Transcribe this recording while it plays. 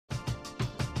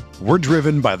We're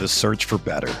driven by the search for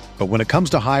better. But when it comes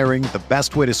to hiring, the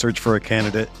best way to search for a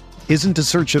candidate isn't to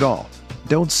search at all.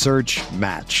 Don't search,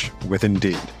 match with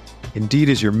Indeed. Indeed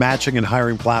is your matching and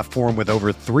hiring platform with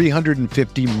over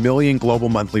 350 million global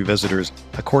monthly visitors,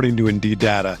 according to Indeed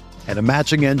data, and a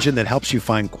matching engine that helps you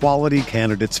find quality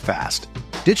candidates fast.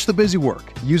 Ditch the busy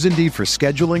work. Use Indeed for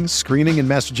scheduling, screening, and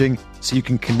messaging so you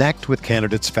can connect with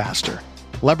candidates faster.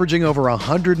 Leveraging over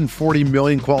 140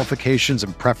 million qualifications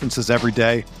and preferences every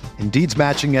day, Indeed's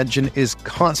matching engine is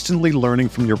constantly learning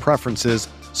from your preferences,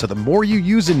 so the more you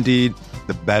use Indeed,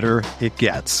 the better it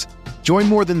gets. Join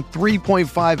more than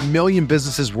 3.5 million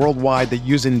businesses worldwide that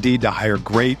use Indeed to hire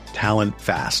great talent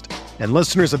fast. And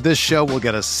listeners of this show will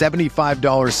get a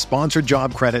 $75 sponsored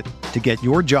job credit to get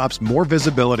your jobs more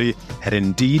visibility at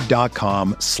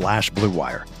Indeed.com/Blue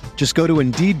Wire. Just go to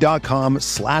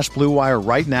Indeed.com/Blue Wire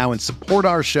right now and support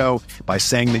our show by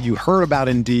saying that you heard about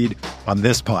Indeed on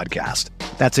this podcast.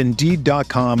 That's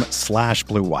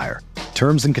Indeed.com/Blue Wire.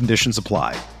 Terms and conditions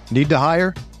apply. Need to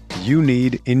hire? You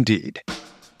need Indeed.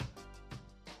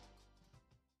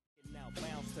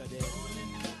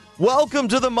 Welcome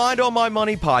to the Mind on My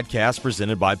Money podcast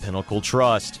presented by Pinnacle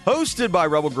Trust. Hosted by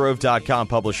RebelGrove.com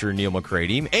publisher Neil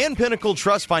McCready and Pinnacle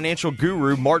Trust financial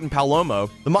guru Martin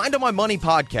Palomo, the Mind on My Money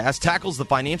podcast tackles the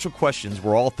financial questions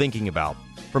we're all thinking about.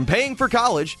 From paying for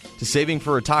college to saving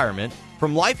for retirement,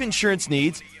 from life insurance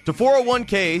needs to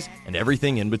 401ks and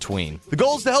everything in between. The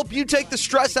goal is to help you take the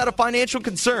stress out of financial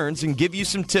concerns and give you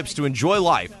some tips to enjoy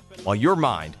life while your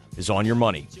mind is on your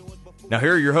money. Now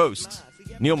here are your hosts,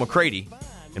 Neil McCready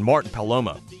and Martin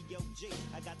Palomo.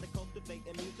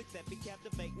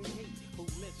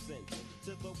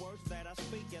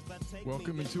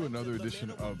 Welcome into another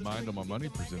edition of Mind on My Money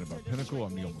presented by Pinnacle.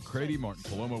 I'm Neil McCready. Martin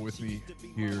Palomo with me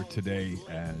here today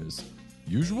as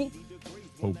usual.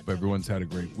 Hope everyone's had a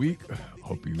great week.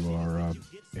 Hope you are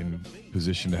in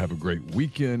position to have a great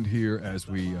weekend here as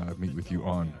we meet with you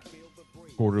on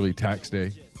quarterly tax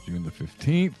day, June the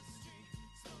 15th.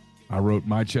 I wrote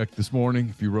my check this morning.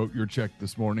 If you wrote your check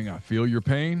this morning, I feel your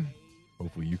pain.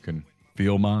 Hopefully you can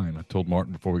feel mine. I told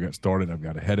Martin before we got started, I've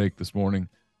got a headache this morning.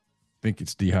 I think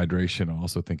it's dehydration. I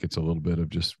also think it's a little bit of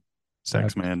just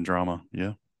sex man drama.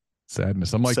 Yeah.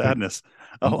 Sadness. I'm like sadness.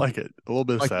 I like it. A little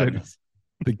bit of like sadness.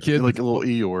 The kid, like a little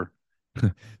Eeyore.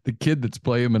 The kid that's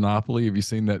playing Monopoly. Have you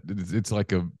seen that? It's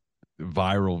like a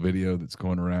viral video that's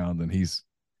going around, and he's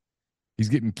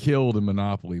getting killed in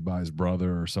Monopoly by his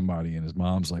brother or somebody, and his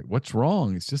mom's like, "What's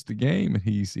wrong? It's just a game." And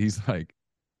he's like,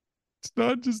 "It's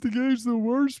not just a game. It's the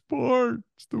worst part.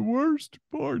 It's the worst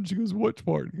part." And she goes, "What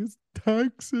part?" He goes,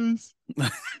 "Taxes."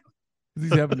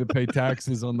 He's having to pay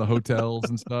taxes on the hotels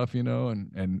and stuff, you know,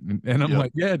 and I'm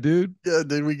like, "Yeah, dude. Yeah,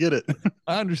 dude, we get it.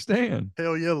 I understand.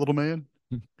 Hell yeah, little man."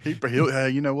 He'll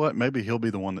you know what? Maybe he'll be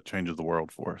the one that changes the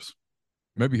world for us.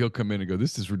 Maybe he'll come in and go,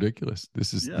 "This is ridiculous.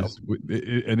 This is,"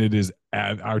 and it is.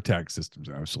 Our tax system's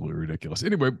absolutely ridiculous.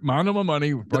 Anyway, Mind on My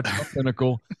Money, brought to you by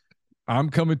Pinnacle. I'm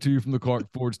coming to you from the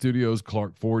Clark Ford Studios.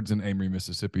 Clark Ford's in Amory,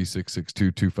 Mississippi,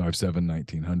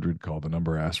 662-257-1900. Call the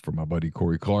number, ask for my buddy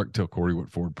Corey Clark. Tell Corey what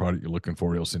Ford product you're looking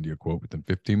for. He'll send you a quote within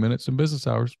 15 minutes in business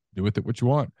hours. Do with it what you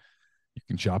want. You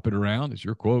can shop it around. It's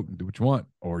your quote and do what you want.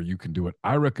 Or you can do what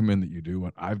I recommend that you do,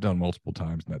 what I've done multiple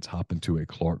times, and that's hop into a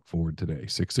Clark Ford today.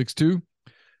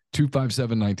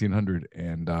 662-257-1900.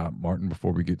 And Martin,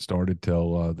 before we get started,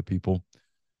 tell the people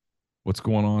what's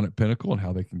going on at Pinnacle and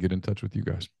how they can get in touch with you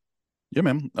guys. Yeah,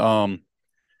 man.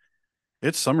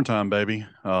 It's summertime, baby.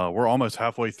 We're almost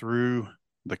halfway through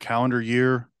the calendar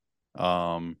year.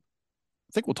 I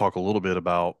think we'll talk a little bit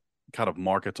about kind of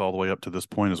markets all the way up to this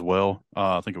point as well.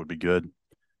 I think it would be good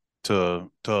to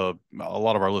a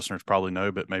lot of our listeners probably know,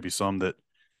 but maybe some that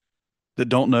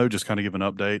don't know, just kind of give an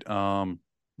update.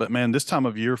 But man, this time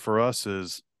of year for us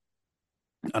is,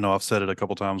 I know I've said it a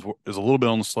couple times, is a little bit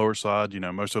on the slower side. You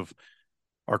know, most of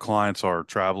our clients are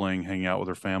traveling, hanging out with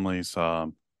their families,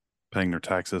 paying their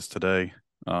taxes today.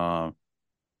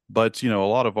 But, you know, a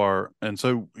lot of and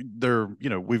so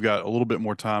we've got a little bit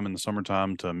more time in the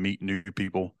summertime to meet new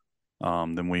people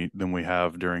than we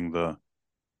have during the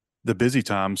busy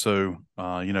time. So,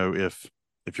 if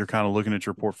you're kind of looking at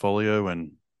your portfolio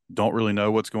and don't really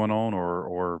know what's going on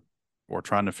or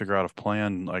trying to figure out a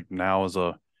plan, like now is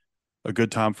a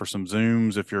good time for some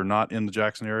Zooms if you're not in the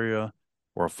Jackson area,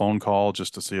 or a phone call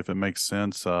just to see if it makes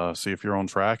sense, see if you're on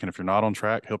track. And if you're not on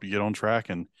track, help you get on track.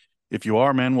 And if you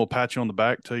are, man, we'll pat you on the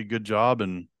back, tell you good job,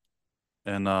 and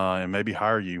maybe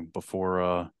hire you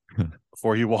before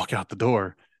you walk out the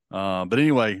door. But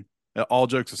anyway, all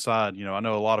jokes aside, I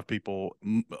know a lot of people,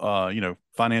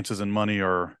 finances and money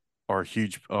are a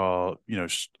huge,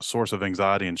 source of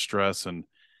anxiety and stress. And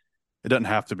it doesn't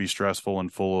have to be stressful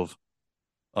and full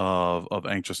of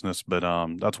anxiousness. But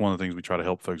that's one of the things we try to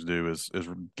help folks do is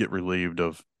get relieved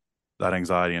of that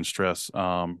anxiety and stress.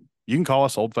 You can call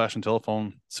us old fashioned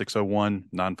telephone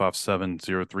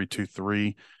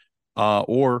 601-957-0323.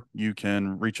 Or you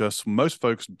can reach us. Most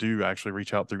folks do actually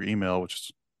reach out through email, which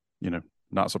is,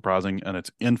 not surprising. And it's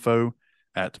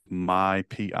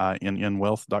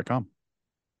info@mypinnwealth.com.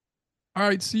 All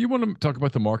right. So you want to talk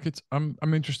about the markets? I'm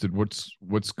interested.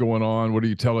 What's going on? What are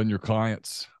you telling your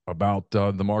clients about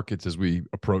the markets as we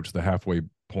approach the halfway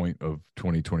point of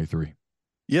 2023?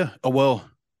 Yeah. Well,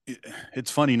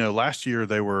 it's funny, last year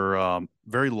they were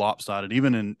very lopsided,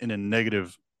 even in a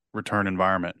negative return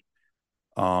environment.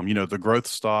 The growth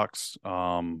stocks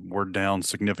were down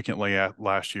significantly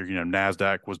last year.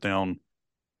 NASDAQ was down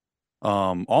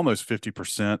almost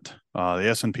 50%. The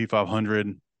S&P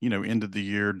 500, ended the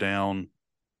year down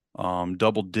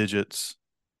double digits.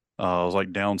 It was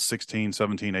like down 16,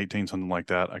 17, 18, something like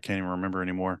that. I can't even remember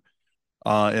anymore.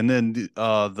 And then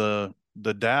the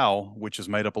Dow, which is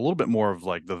made up a little bit more of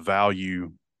like the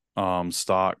value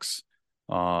stocks,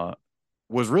 was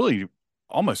really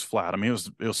almost flat. I mean,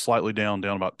 it was slightly down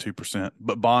about 2%,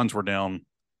 but bonds were down,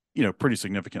 pretty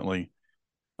significantly,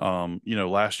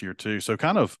 last year too. So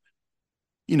kind of,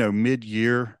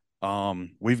 mid-year,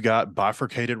 we've got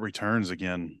bifurcated returns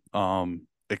again,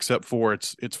 except for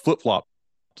it's flip-flop.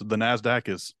 So the NASDAQ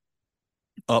is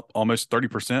up almost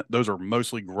 30%. Those are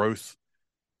mostly growth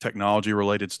technology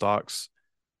related stocks,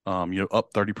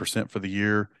 up 30% for the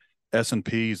year.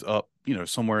 S&P's up,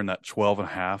 somewhere in that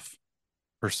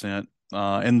 12.5%.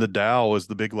 And the Dow is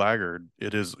the big laggard.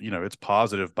 It is, it's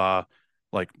positive by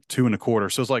like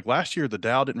 2.25. So it's like last year, the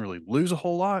Dow didn't really lose a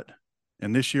whole lot.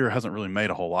 And this year hasn't really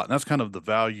made a whole lot. And that's kind of the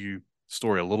value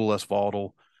story, a little less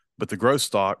volatile. But the growth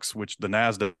stocks, which the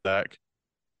NASDAQ,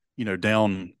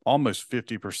 down almost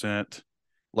 50%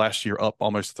 last year, up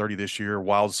almost 30 this year,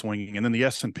 wild swinging. And then the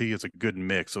S&P is a good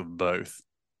mix of both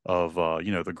of,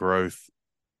 the growth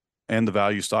and the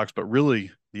value stocks. But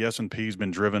really, the S&P has been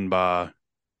driven by,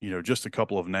 just a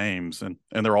couple of names, and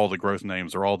they're all the growth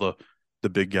names. They're all the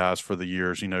big guys for the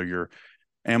years. Your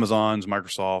Amazons,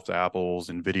 Microsoft, Apples,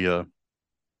 NVIDIA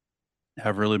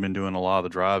have really been doing a lot of the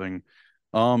driving.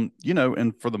 And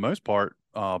for the most part,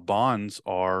 bonds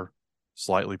are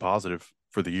slightly positive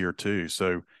for the year too.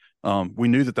 So we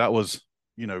knew that was,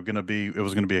 going to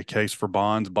be a case for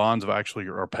bonds. Bonds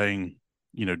are paying,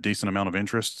 decent amount of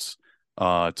interests.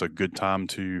 It's a good time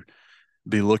to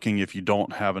be looking if you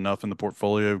don't have enough in the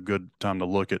portfolio. Good time to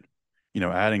look at,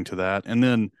 adding to that. And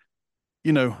then,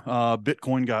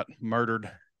 Bitcoin got murdered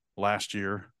last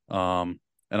year. And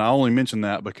I only mention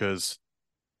that because,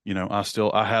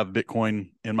 I have Bitcoin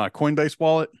in my Coinbase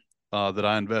wallet that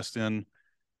I invest in,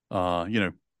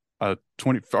 20 or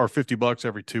 $50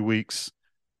 every 2 weeks.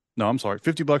 No, I'm sorry,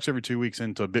 $50 every 2 weeks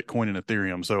into Bitcoin and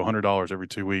Ethereum. So $100 every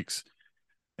 2 weeks.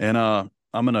 And I'm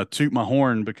going to toot my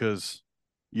horn because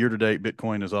year to date,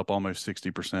 Bitcoin is up almost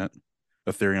 60%.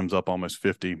 Ethereum's up almost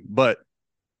 50, but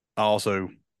I also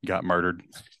got murdered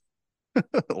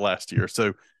last year.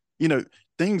 So,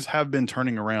 things have been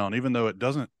turning around, even though it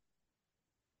kind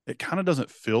of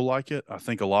doesn't feel like it. I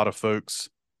think a lot of folks,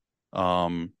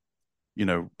 we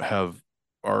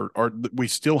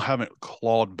still haven't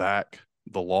clawed back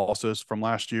the losses from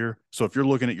last year. So if you're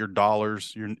looking at your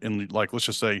dollars, you're in, like, let's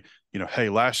just say, hey,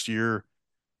 last year,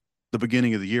 the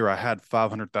beginning of the year, I had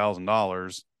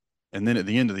 $500,000. And then at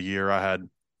the end of the year, I had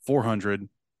 400,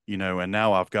 and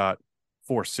now I've got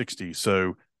 460.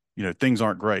 So, things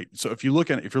aren't great. So if you're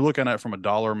looking at it from a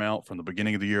dollar amount from the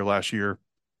beginning of the year last year,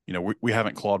 we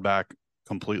haven't clawed back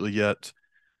completely yet.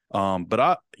 But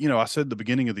I said the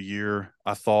beginning of the year,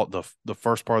 I thought the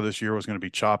first part of this year was going to be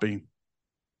choppy,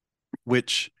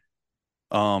 which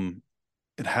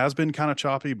it has been kind of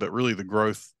choppy, but really the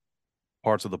growth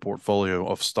parts of the portfolio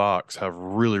of stocks have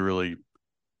really, really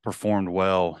performed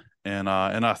well. And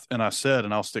I said,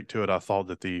 and I'll stick to it, I thought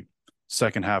that the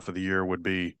second half of the year would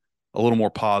be a little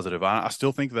more positive. I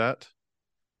still think that.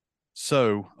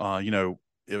 So,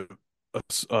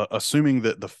 assuming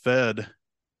that the Fed,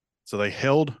 so they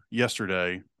held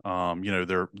yesterday,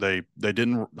 they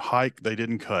didn't hike, they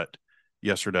didn't cut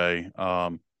yesterday.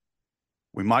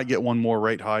 We might get one more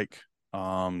rate hike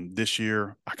this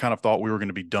year. I kind of thought we were going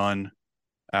to be done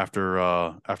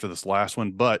after this last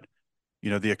one, but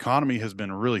the economy has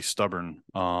been really stubborn.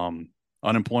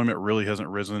 Unemployment really hasn't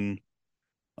risen,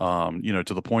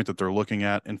 to the point that they're looking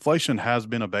at. Inflation has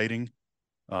been abating,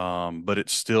 but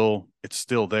it's still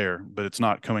there, but it's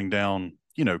not coming down,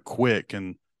 quick.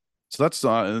 And so that's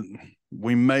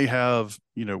we may have,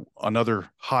 another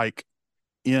hike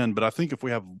in, but I think if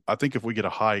we get a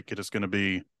hike, it is going to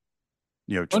be,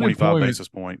 25 Unemployment basis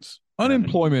points.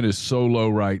 unemployment is so low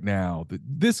right now that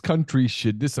this country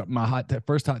should. This is my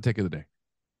first hot take of the day.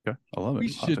 Okay, I love it. We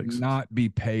should not be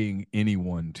paying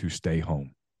anyone to stay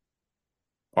home.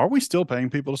 Are we still paying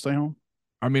people to stay home?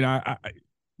 I mean, I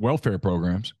welfare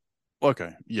programs.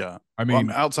 Okay, yeah. I mean,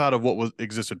 outside of what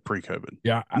existed pre-COVID.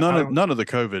 Yeah, none of the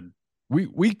COVID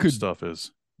we could stuff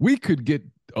is. We could get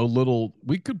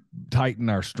we could tighten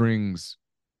our strings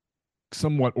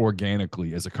somewhat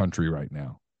organically as a country right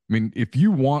now. I mean, if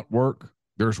you want work,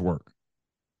 there's work.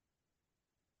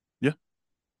 Yeah.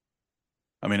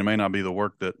 I mean, it may not be the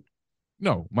work that.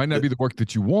 No, might not be the work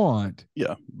that you want.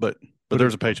 Yeah, but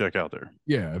there's a paycheck out there.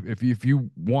 Yeah, if you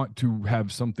want to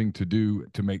have something to do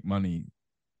to make money,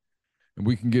 and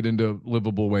we can get into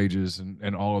livable wages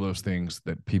and all of those things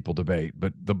that people debate,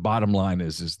 but the bottom line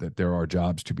is that there are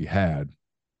jobs to be had.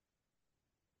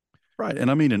 Right,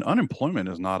 and I mean, an unemployment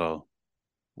is not a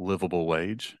livable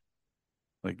wage.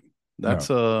 Like that's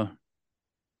I'm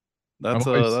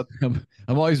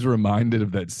always reminded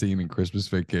of that scene in Christmas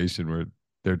Vacation where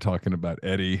they're talking about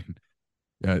Eddie.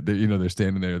 They're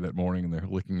standing there that morning and they're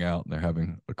looking out and they're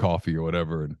having a coffee or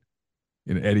whatever,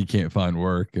 and Eddie can't find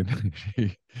work, and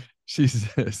she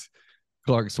says,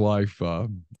 Clark's wife,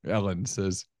 Ellen,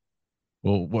 says,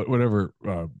 "Well, whatever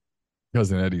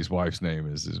cousin Eddie's wife's name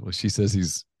is well, she says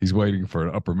he's waiting for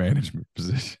an upper management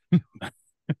position."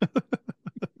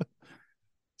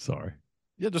 Sorry.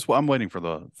 Yeah, I'm waiting for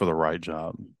the right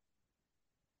job.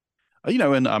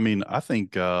 And I mean, I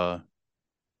think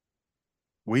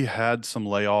we had some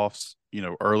layoffs,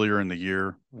 earlier in the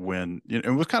year when it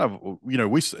was kind of,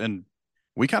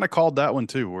 we kind of called that one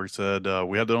too, where he said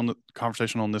we had that on the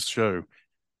conversation on this show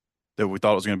that we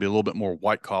thought it was going to be a little bit more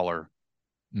white collar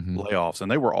layoffs, and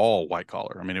they were all white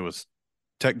collar. I mean, it was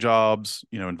tech jobs,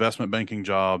 investment banking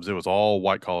jobs. It was all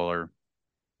white collar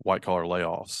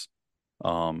layoffs.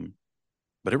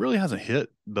 But it really hasn't hit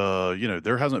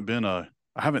there hasn't been I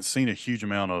haven't seen a huge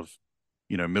amount of,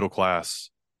 middle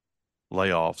class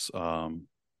layoffs.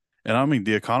 And I mean,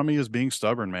 the economy is being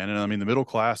stubborn, man. And I mean, the middle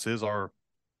class is our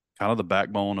kind of the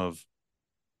backbone of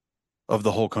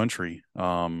the whole country.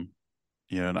 And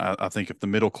I think if the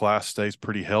middle class stays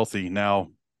pretty healthy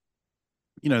now,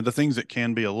 the things that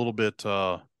can be a little bit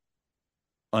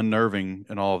unnerving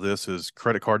in all of this is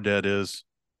credit card debt is,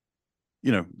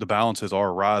 the balances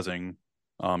are rising.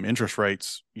 Interest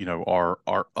rates,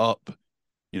 are up.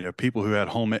 People who had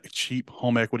cheap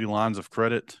home equity lines of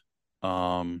credit,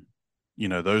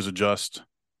 those adjust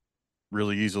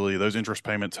really easily. Those interest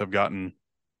payments have gotten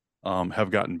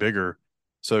bigger.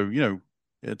 So,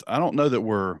 I don't know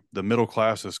that the middle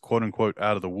class is quote unquote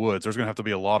out of the woods. There's going to have to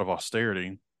be a lot of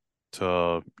austerity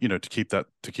to keep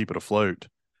it afloat.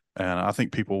 And I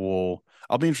think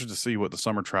I'll be interested to see what the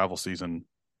summer travel season,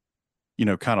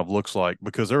 kind of looks like,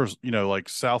 because there's, like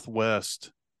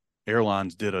Southwest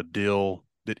Airlines did a deal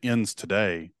that ends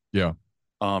today. Yeah.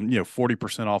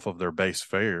 40% off of their base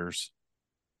fares.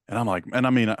 And I'm like, and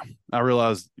I mean, I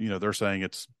realize, they're saying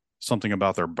it's something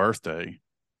about their birthday,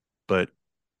 but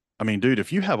I mean, dude,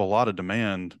 if you have a lot of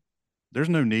demand, there's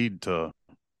no need to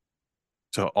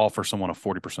offer someone a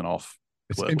 40% off.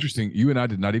 It's interesting. You and I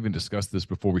did not even discuss this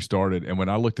before we started. And when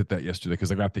I looked at that yesterday,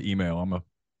 because I got the email,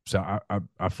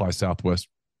 I fly Southwest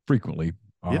frequently,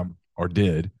 or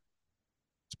did.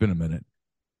 It's been a minute.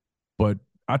 But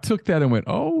I took that and went,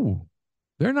 oh,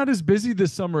 they're not as busy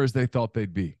this summer as they thought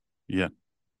they'd be. Yeah.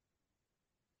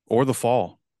 Or the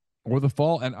fall.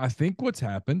 And I think what's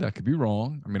happened, I could be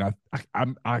wrong. I mean,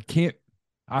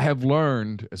 I have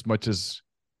learned, as much as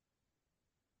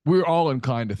we're all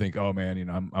inclined to think, oh man,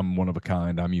 I'm one of a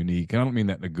kind, I'm unique. And I don't mean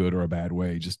that in a good or a bad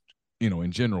way. Just,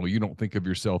 in general, you don't think of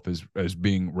yourself as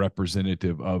being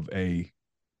representative of a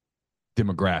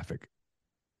demographic.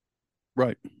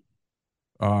 Right.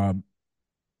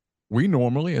 We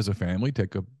normally, as a family,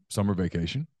 take a summer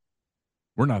vacation.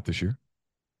 We're not this year.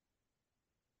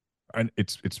 And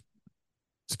it's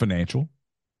financial.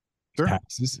 Sure.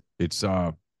 Taxes. It's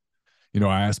I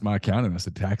asked my accountant, I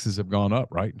said, taxes have gone up,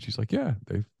 right? And she's like, yeah,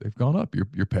 they've gone up.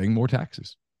 You're paying more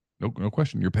taxes. No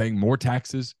question. You're paying more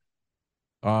taxes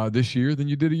this year than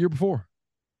you did a year before.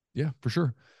 Yeah, for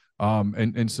sure.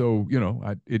 And so,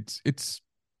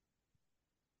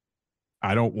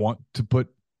 I don't want to put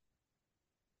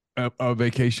a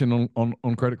vacation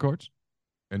on credit cards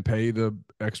and pay the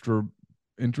extra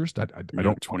interest. I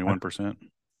don't 21%.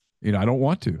 I don't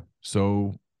want to.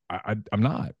 So I'm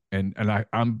not. And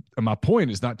my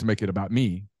point is not to make it about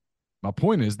me. My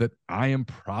point is that I am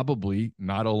probably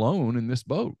not alone in this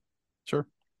boat. Sure.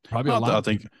 Probably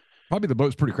the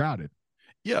boat's pretty crowded.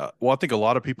 Yeah. Well, I think a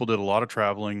lot of people did a lot of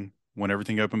traveling when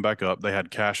everything opened back up. They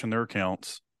had cash in their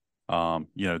accounts. Then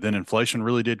inflation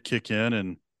really did kick in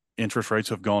and interest rates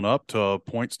have gone up to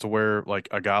points to where like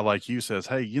a guy like you says,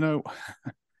 hey,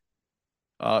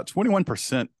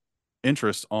 21%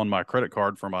 interest on my credit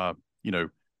card for my,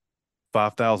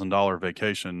 $5,000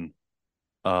 vacation,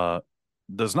 uh,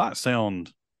 does not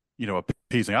sound,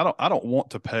 appeasing. I don't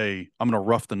want to pay, I'm going to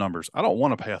rough the numbers. I don't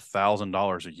want to pay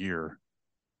 $1,000 a year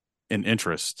in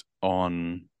interest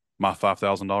on my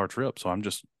 $5,000 trip. So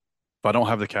if I don't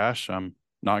have the cash, I'm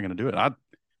not going to do it.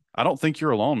 I don't think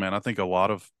you're alone, man. I think a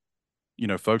lot of,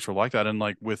 folks are like that. And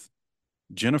like with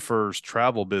Jennifer's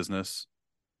travel business,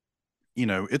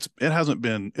 it's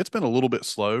been a little bit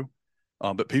slow,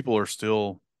 but people are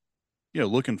still,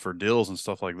 looking for deals and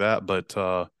stuff like that. But,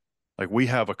 like we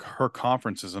have her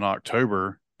conference is in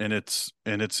October and it's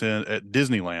at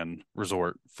Disneyland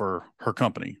Resort for her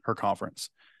company, her conference.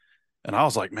 And I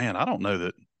was like, man, I don't know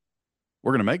that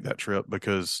we're going to make that trip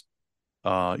because,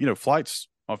 flights,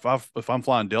 if I'm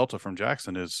flying Delta from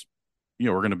Jackson we're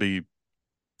going to be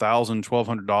 $1,000,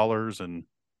 $1,200. And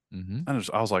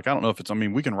I was like, I don't know if I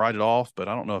mean, we can write it off, but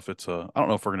I don't know if I don't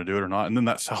know if we're going to do it or not. And then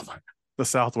the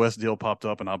Southwest deal popped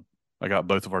up and I got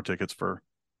both of our tickets for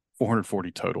 440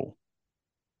 total.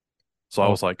 So I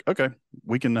was like, okay,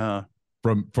 we can,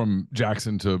 from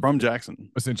Jackson to from Jackson,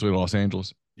 essentially Los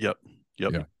Angeles. Yep.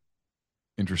 Yeah.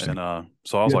 Interesting. And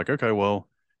so I was like, okay, well,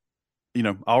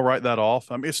 I'll write that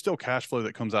off. I mean, it's still cash flow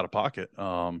that comes out of pocket.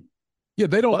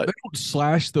 They don't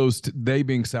slash those. They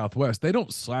being Southwest, they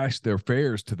don't slash their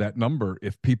fares to that number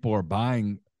if people are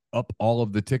buying up all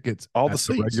of the tickets, all the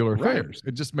seats, regular right. fares.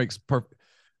 It just makes perfect.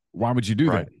 Why would you do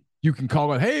right. that? You can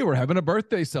call it, hey, we're having a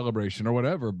birthday celebration or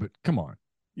whatever. But come on.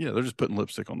 Yeah, they're just putting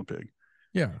lipstick on the pig.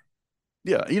 Yeah.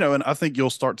 Yeah, and I think you'll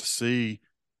start to see,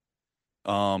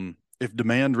 if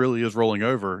demand really is rolling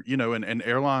over, and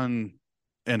airline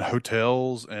and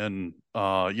hotels and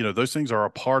those things are a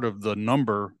part of the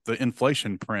number, the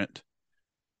inflation print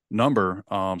number.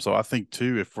 So I think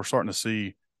too, if we're starting to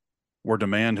see where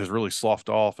demand has really sloughed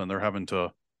off and they're having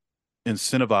to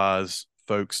incentivize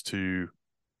folks to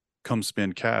come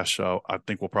spend cash, I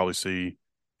think we'll probably see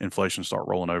inflation start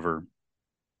rolling over,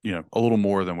 a little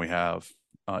more than we have.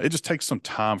 It just takes some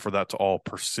time for that to all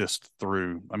persist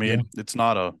through. I mean, it's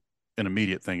not an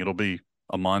immediate thing. It'll be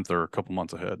a month or a couple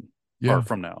months ahead. Or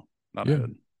from now, not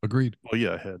ahead. Agreed. Well,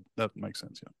 yeah, ahead. That makes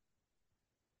sense. Yeah.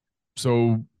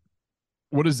 So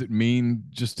what does it mean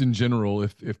just in general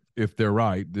if they're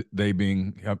right, they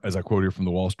being, as I quote here from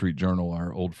the Wall Street Journal,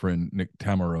 our old friend Nick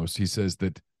Tamaros, he says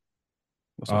that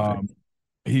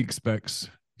he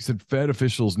said Fed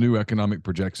officials' new economic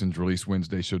projections released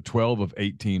Wednesday showed 12 of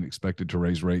 18 expected to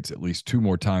raise rates at least 2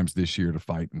 more times this year to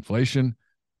fight inflation,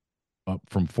 up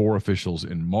from 4 officials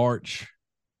in March.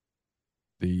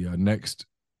 The next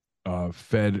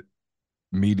Fed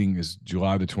meeting is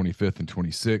July the 25th and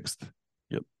 26th.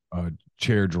 Yep.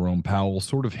 Chair Jerome Powell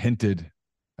sort of hinted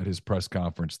at his press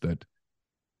conference that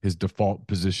his default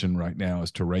position right now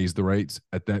is to raise the rates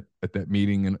at that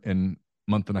meeting in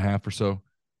a month and a half or so.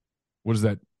 What does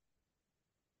that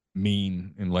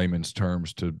mean in layman's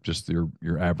terms to just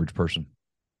your average person?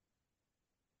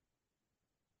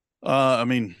 I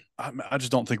mean, I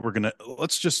just don't think we're gonna.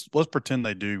 Let's pretend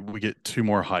they do. We get 2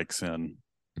 more hikes in.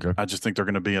 Okay. I just think they're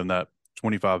going to be in that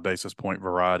 25 basis point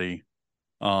variety.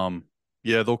 Yeah,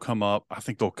 they'll come up. I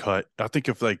think they'll cut. I think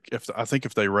if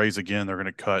they raise again, they're going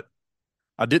to cut.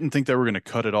 I didn't think they were going to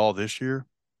cut it all this year,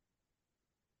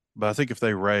 but I think if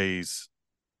they raise,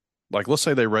 like let's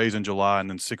say they raise in July and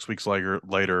then 6 weeks later,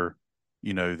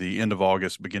 the end of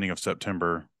August, beginning of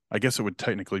September. I guess it would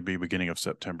technically be beginning of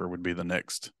September would be the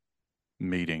next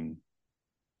meeting.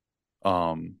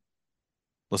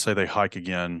 Let's say they hike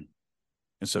again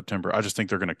in September. I just think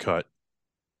they're going to cut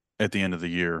at the end of the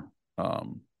year.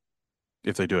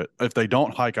 If they do it, if they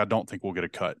don't hike, I don't think we'll get a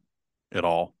cut at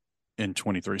all in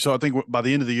 23. So I think by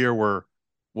the end of the year,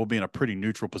 we'll be in a pretty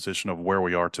neutral position of where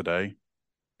we are today.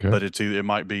 Okay. But it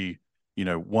might be,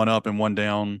 1 up and 1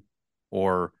 down,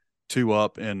 or 2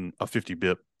 up and a 50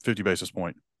 basis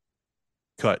point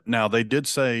cut. Now they did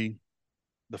say,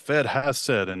 the Fed has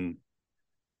said in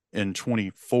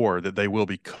 24 that they will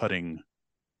be cutting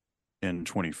in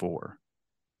 24.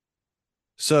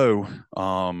 So,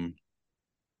 I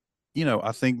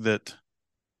think that,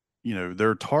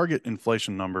 their target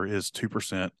inflation number is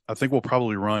 2%. I think we'll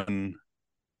probably run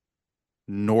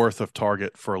north of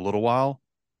target for a little while.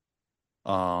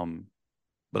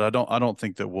 But I don't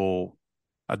think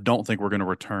we're going to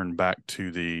return back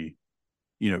to the,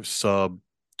 sub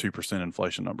 2%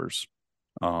 inflation numbers.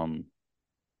 And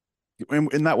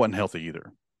that wasn't healthy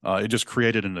either. It just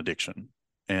created an addiction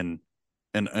and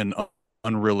an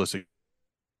unrealistic.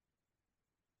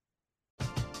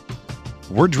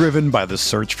 We're driven by the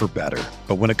search for better.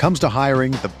 But when it comes to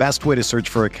hiring, the best way to search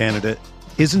for a candidate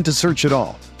isn't to search at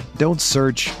all. Don't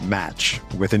search, match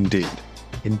with Indeed.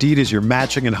 Indeed is your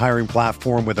matching and hiring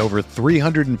platform with over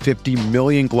 350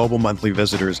 million global monthly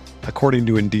visitors, according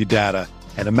to Indeed data,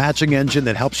 and a matching engine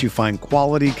that helps you find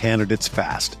quality candidates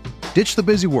fast. Ditch the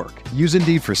busy work. Use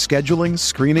Indeed for scheduling,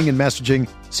 screening, and messaging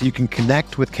so you can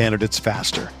connect with candidates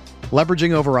faster.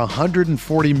 Leveraging over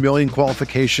 140 million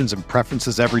qualifications and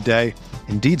preferences every day,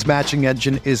 Indeed's matching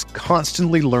engine is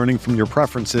constantly learning from your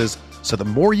preferences, so the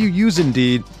more you use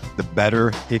Indeed, the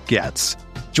better it gets.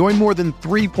 Join more than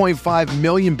 3.5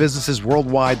 million businesses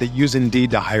worldwide that use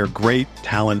Indeed to hire great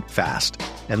talent fast.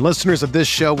 And listeners of this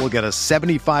show will get a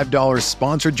 $75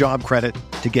 sponsored job credit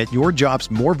to get your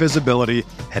jobs more visibility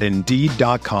at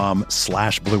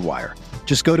Indeed.com/Blue Wire.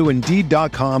 Just go to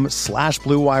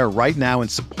Indeed.com/Blue Wire right now and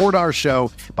support our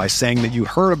show by saying that you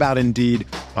heard about Indeed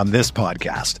on this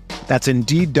podcast. That's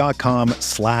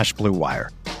Indeed.com/Blue Wire.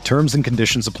 Terms and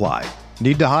conditions apply.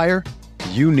 Need to hire?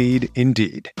 You need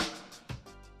Indeed.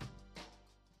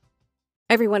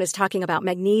 Everyone is talking about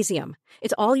magnesium.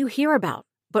 It's all you hear about.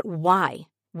 But why?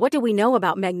 What do we know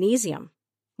about magnesium?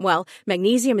 Well,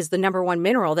 magnesium is the number one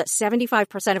mineral that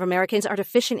 75% of Americans are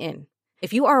deficient in.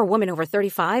 If you are a woman over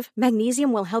 35,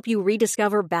 magnesium will help you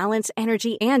rediscover balance,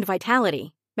 energy, and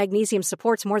vitality. Magnesium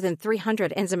supports more than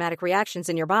 300 enzymatic reactions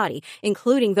in your body,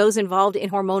 including those involved in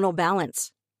hormonal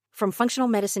balance. From functional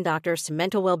medicine doctors to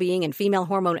mental well-being and female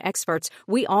hormone experts,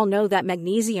 we all know that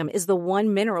magnesium is the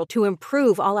one mineral to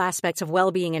improve all aspects of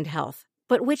well-being and health.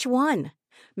 But which one?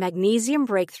 Magnesium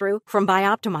Breakthrough from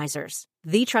Bioptimizers,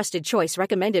 the trusted choice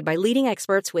recommended by leading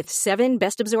experts with 7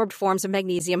 best-absorbed forms of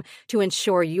magnesium to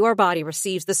ensure your body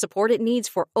receives the support it needs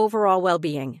for overall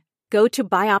well-being. Go to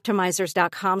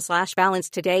bioptimizers.com/balance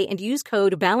today and use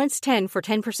code BALANCE10 for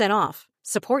 10% off.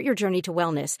 Support your journey to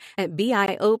wellness at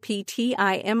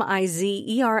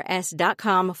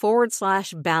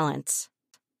bioptimizers.com/balance.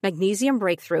 Magnesium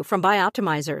Breakthrough from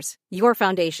Bioptimizers, your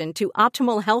foundation to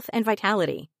optimal health and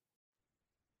vitality.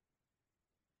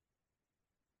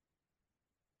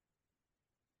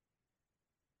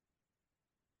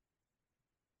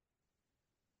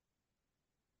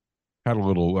 Had a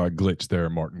little glitch there,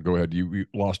 Martin. Go ahead. You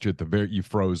lost you at the you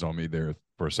froze on me there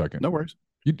for a second. No worries.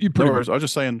 You No worries. I was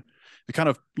just saying, the kind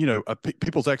of,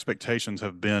 people's expectations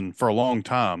have been for a long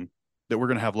time that we're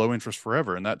going to have low interest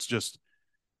forever. And that's just,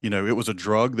 it was a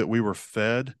drug that we were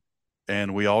fed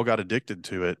and we all got addicted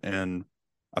to it. And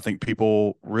I think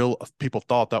people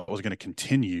thought that was going to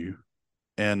continue.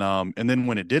 And then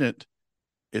when it didn't,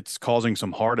 it's causing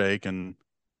some heartache and,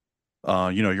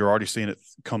 you're already seeing it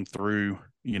come through,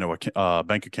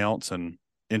 bank accounts and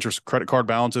credit card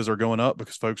balances are going up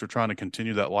because folks are trying to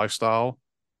continue that lifestyle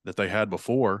that they had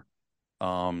before.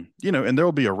 And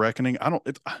there'll be a reckoning. I don't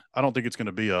think it's going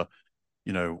to be a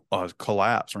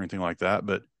collapse or anything like that,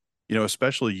 but,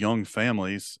 especially young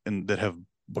families and that have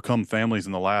become families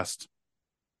in the last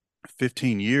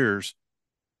 15 years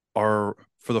are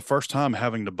for the first time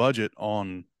having to budget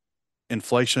on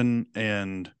inflation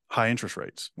and high interest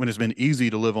rates when it's been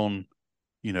easy to live on,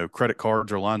 credit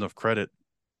cards or lines of credit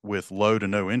with low to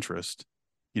no interest,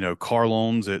 car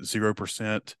loans at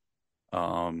 0%.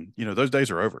 Those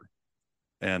days are over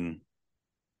and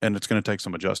it's going to take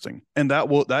some adjusting, and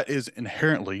that is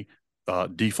inherently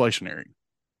deflationary.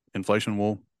 Inflation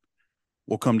will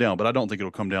come down, but I don't think it'll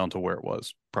come down to where it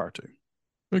was prior to.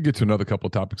 We'll get to another couple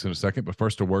of topics in a second, but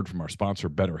first a word from our sponsor,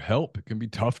 BetterHelp. It can be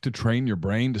tough to train your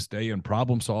brain to stay in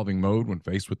problem-solving mode when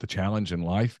faced with the challenge in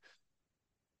life.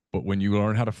 But when you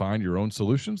learn how to find your own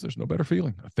solutions, there's no better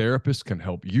feeling. A therapist can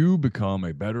help you become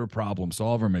a better problem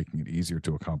solver, making it easier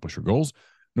to accomplish your goals,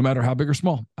 no matter how big or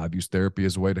small. I've used therapy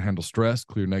as a way to handle stress,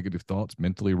 clear negative thoughts,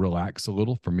 mentally relax a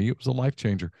little. For me, it was a life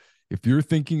changer. If you're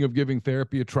thinking of giving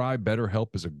therapy a try,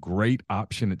 BetterHelp is a great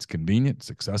option. It's convenient,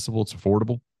 it's accessible, it's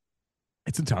affordable.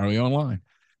 It's entirely online.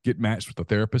 Get matched with a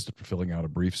therapist after filling out a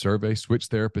brief survey. Switch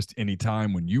therapist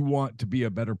anytime. When you want to be a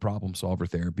better problem solver,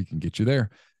 therapy can get you there.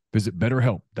 Visit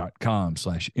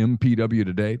betterhelp.com/MPW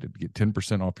today to get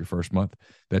 10% off your first month.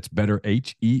 That's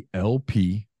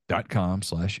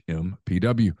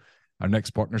betterhelp.com/MPW. Our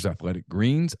next partner is Athletic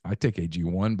Greens. I take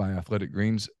AG1 by Athletic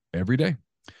Greens every day.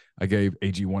 I gave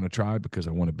AG1 a try because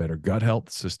I wanted better gut health,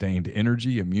 sustained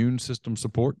energy, immune system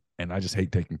support, and I just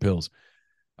hate taking pills.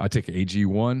 I take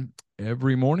AG1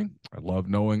 every morning. I love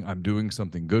knowing I'm doing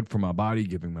something good for my body,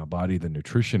 giving my body the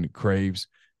nutrition it craves,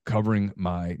 covering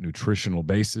my nutritional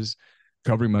bases.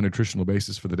 Covering my nutritional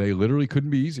basis for the day literally couldn't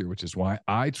be easier, which is why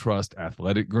I trust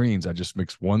Athletic Greens. I just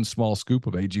mix 1 small scoop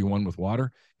of AG1 with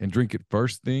water and drink it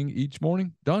first thing each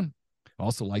morning. Done. I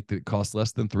also like that it costs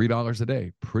less than $3 a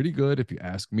day. Pretty good if you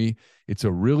ask me. It's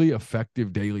a really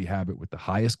effective daily habit with the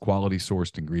highest quality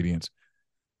sourced ingredients.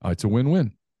 It's a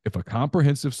win-win. If a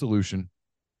comprehensive solution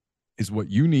is what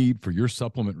you need for your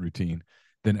supplement routine,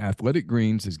 then Athletic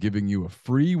Greens is giving you a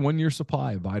free 1-year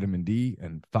supply of vitamin D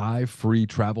and 5 free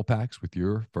travel packs with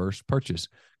your first purchase.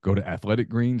 Go to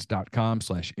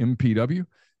athleticgreens.com/MPW.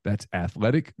 That's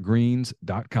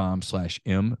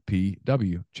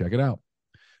athleticgreens.com/MPW. Check it out.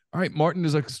 All right, Martin,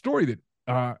 there's a story that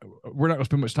we're not going to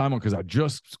spend much time on because I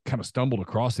just kind of stumbled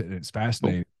across it and it's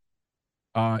fascinating.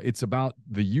 It's about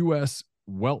the U.S.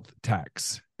 wealth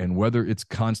tax and whether it's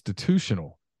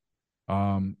constitutional.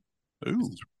 Ooh.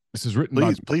 This is written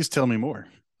Please tell me more.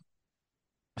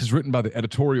 This is written by the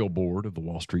editorial board of the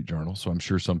Wall Street Journal, so I'm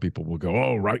sure some people will go,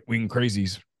 "Oh, right-wing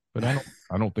crazies," but I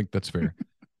don't think that's fair.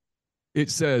 It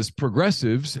says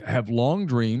progressives have long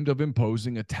dreamed of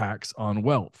imposing a tax on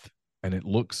wealth, and it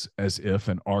looks as if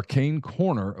an arcane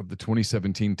corner of the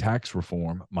 2017 tax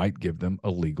reform might give them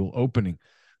a legal opening.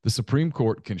 The Supreme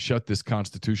Court can shut this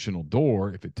constitutional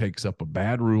door if it takes up a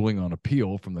bad ruling on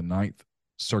appeal from the Ninth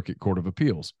Circuit Court of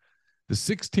Appeals. The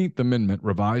 16th Amendment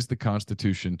revised the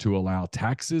Constitution to allow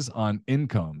taxes on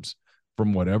incomes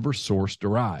from whatever source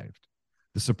derived.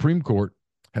 The Supreme Court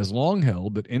has long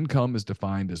held that income is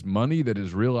defined as money that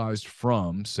is realized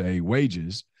from, say,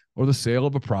 wages or the sale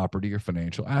of a property or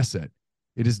financial asset.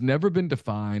 It has never been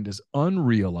defined as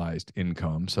unrealized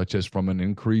income, such as from an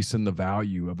increase in the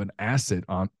value of an asset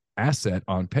on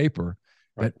paper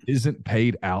that isn't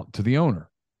paid out to the owner.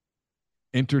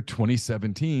 Enter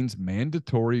 2017's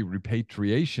mandatory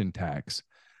repatriation tax,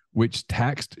 which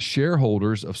taxed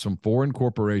shareholders of some foreign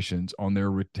corporations on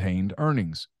their retained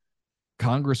earnings.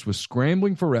 Congress was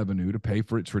scrambling for revenue to pay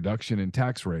for its reduction in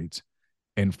tax rates,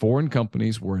 and foreign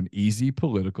companies were an easy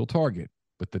political target.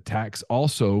 But the tax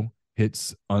also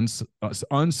hits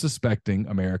unsuspecting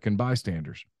American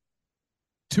bystanders.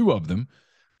 2 of them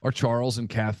are Charles and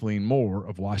Kathleen Moore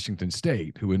of Washington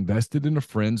State, who invested in a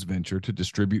friend's venture to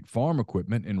distribute farm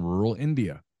equipment in rural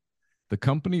India. The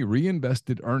company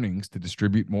reinvested earnings to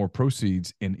distribute more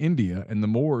proceeds in India, and the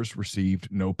Moores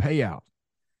received no payout.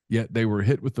 Yet they were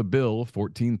hit with a bill of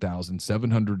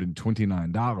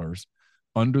 $14,729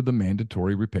 under the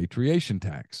mandatory repatriation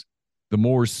tax. The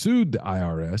Moores sued the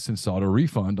IRS and sought a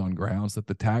refund on grounds that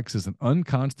the tax is an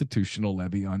unconstitutional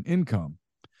levy on income.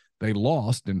 They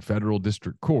lost in federal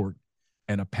district court,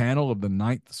 and a panel of the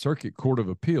Ninth Circuit Court of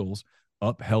Appeals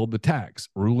upheld the tax,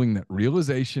 ruling that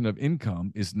realization of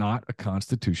income is not a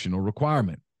constitutional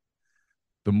requirement.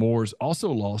 The Moores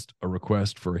also lost a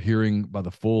request for a hearing by the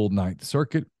full Ninth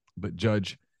Circuit, but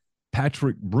Judge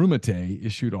Patrick Brumate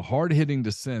issued a hard-hitting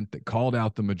dissent that called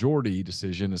out the majority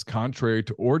decision as contrary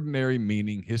to ordinary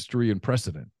meaning, history, and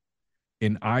precedent.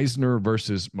 In Eisner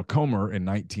versus Macomber in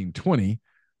 1920,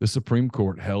 the Supreme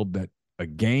Court held that a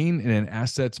gain in an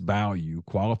asset's value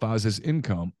qualifies as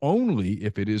income only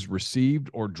if it is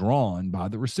received or drawn by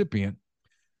the recipient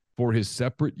for his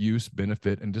separate use,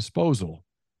 benefit, and disposal.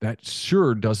 That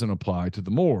sure doesn't apply to the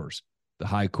Moores. The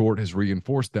High Court has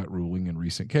reinforced that ruling in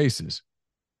recent cases.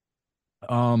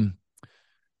 Kind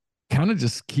of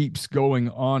just keeps going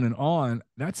on and on.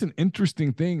 That's an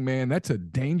interesting thing, man. That's a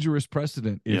dangerous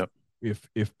precedent.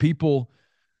 If people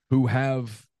who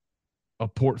have a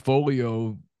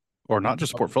portfolio, or not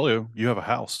just portfolio, you have a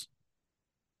house.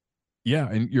 Yeah,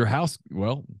 and your house,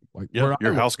 well, like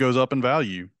your house goes up in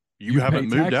value. You haven't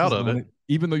moved out of it,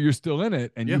 even though you're still in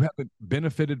it, and you haven't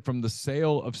benefited from the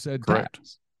sale of said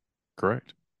tax.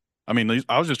 Correct. I mean,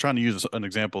 I was just trying to use an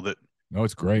example that. No,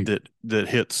 it's great. That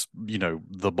hits,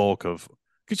 the bulk of,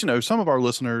 because, some of our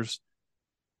listeners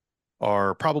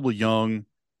are probably young,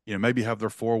 maybe have their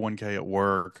 401k at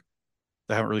work.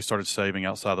 They haven't really started saving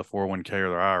outside the 401k or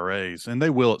their IRAs, and they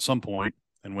will at some point.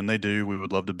 And when they do, we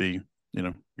would love to be,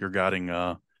 your guiding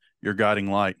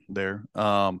light there.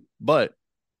 But,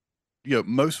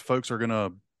 most folks are going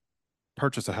to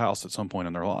purchase a house at some point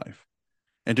in their life.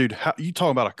 And dude, you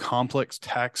talk about a complex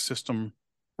tax system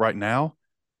right now.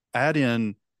 Add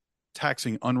in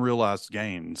taxing unrealized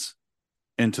gains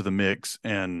into the mix,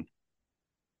 and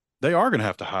they are going to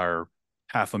have to hire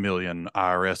 500,000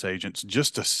 IRS agents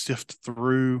just to sift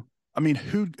through. I mean,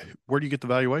 where do you get the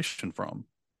valuation from?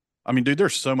 I mean, dude,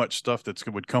 there's so much stuff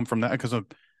would come from that because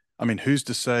who's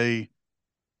to say?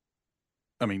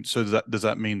 I mean, so does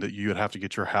that mean that you would have to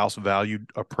get your house valued,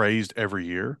 appraised every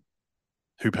year?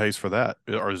 Who pays for that?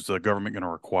 Or is the government going to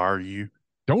require you?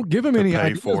 Don't give him any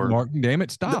ideas, Martin. Damn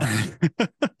it, stop.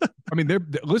 I mean,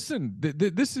 listen.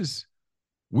 This is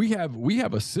we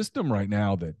have a system right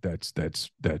now that's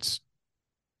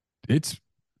it's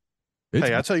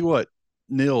Hey, I tell you what,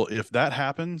 Neil, if that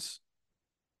happens,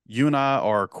 you and I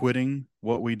are quitting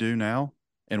what we do now,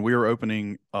 and we are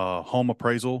opening a home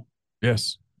appraisal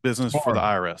yes business for the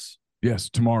IRS yes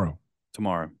tomorrow.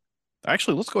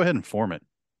 Actually, let's go ahead and form it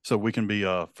so we can be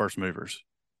first movers,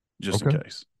 just in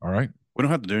case. All right. We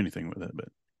don't have to do anything with it, but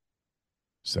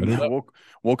Set it up.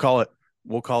 We'll call it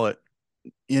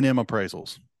NM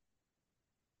Appraisals.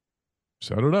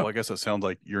 Set it up. Well, I guess that sounds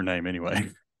like your name anyway.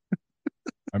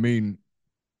 I mean,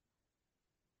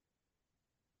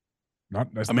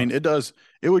 it does.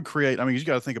 It would create. I mean, you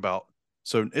got to think about.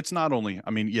 So it's not only.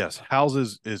 I mean, yes,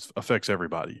 houses affects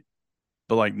everybody,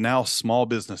 but like now, small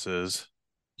businesses,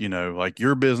 like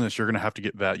your business, you're going to have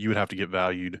to you would have to get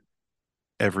valued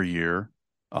every year,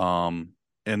 and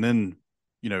then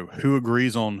who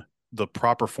agrees on the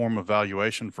proper form of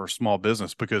valuation for a small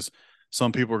business? Because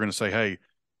some people are going to say, hey,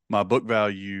 my book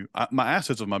value, my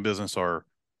assets of my business are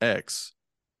X,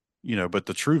 but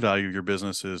the true value of your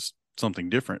business is something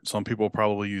different. Some people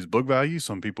probably use book value.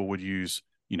 Some people would use,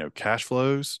 cash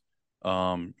flows,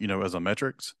 as a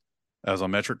metric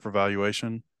for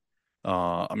valuation.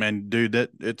 I mean, dude,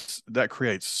 that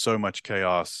creates so much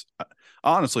chaos. I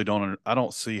honestly I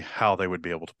don't see how they would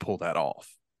be able to pull that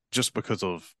off just because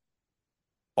of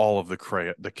all of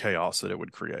the chaos that it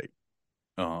would create.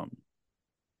 I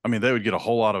mean, they would get a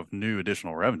whole lot of new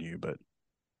additional revenue, but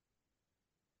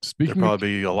there'd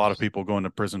probably be a lot of people going to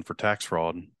prison for tax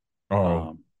fraud.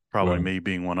 Probably me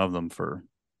being one of them for,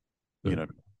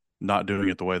 not doing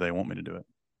it the way they want me to do it.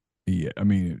 Yeah, I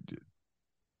mean,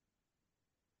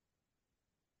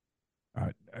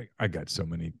 I got so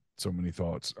many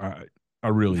thoughts. I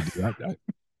really do.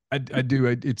 I do.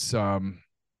 It's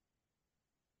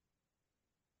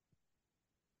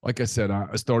like I said,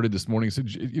 I started this morning. So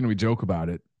we joke about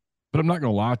it, but I'm not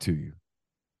going to lie to you.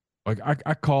 Like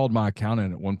I called my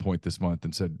accountant at one point this month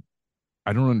and said,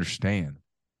 I don't understand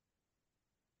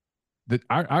that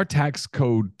our tax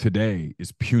code today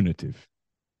is punitive.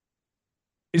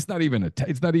 It's not even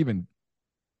it's not even.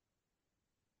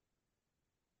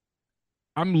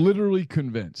 I'm literally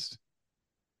convinced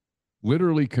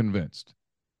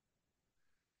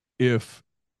if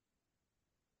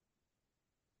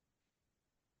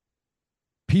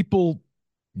people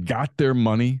got their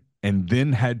money and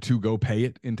then had to go pay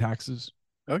it in taxes,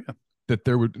 that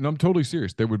I'm totally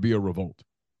serious, there would be a revolt.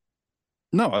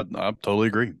 No, I totally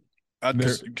agree.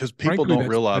 Because people don't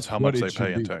realize how much they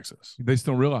pay in taxes. They just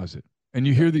don't realize it. And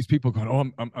you hear these people going,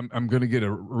 "Oh, I'm going to get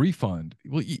a refund."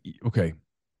 Well, okay,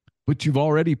 but you've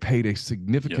already paid a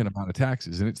significant amount of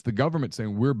taxes, and it's the government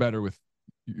saying we're better with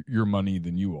your money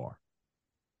than you are.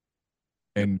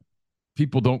 And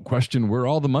people don't question where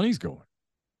all the money's going.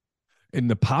 And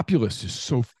the populace is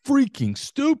so freaking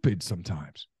stupid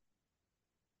sometimes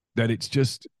that it's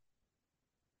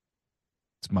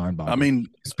mind-boggling. I mean,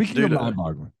 speaking of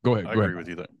mind-boggling, go ahead. I agree with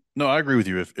you there. No, I agree with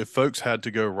you. If folks had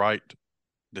to go write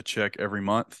the check every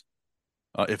month,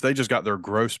 if they just got their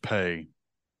gross pay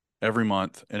every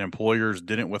month and employers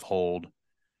didn't withhold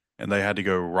and they had to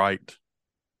go write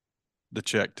the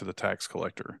check to the tax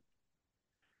collector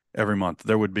every month,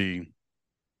 there would be,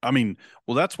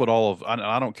 that's what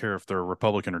I don't care if they're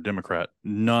Republican or Democrat.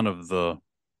 None of the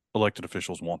elected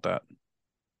officials want that.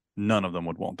 None of them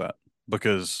would want that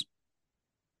because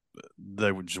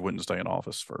they just wouldn't stay in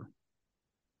office for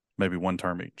maybe one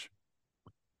term each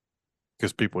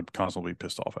because people would constantly be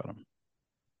pissed off at them.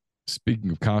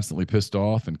 Speaking of constantly pissed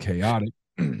off and chaotic,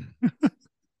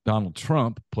 Donald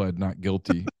Trump pled not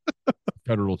guilty to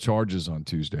federal charges on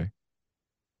Tuesday.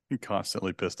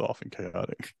 Constantly pissed off and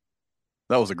chaotic.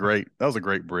 That was a great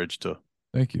bridge to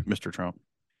thank you, Mr. Trump.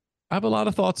 I have a lot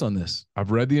of thoughts on this.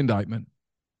 I've read the indictment.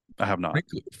 I have not.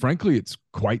 Frankly, it's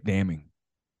quite damning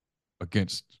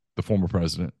against the former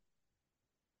president.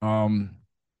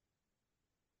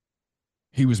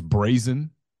 He was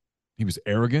brazen. He was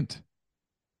arrogant.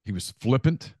 He was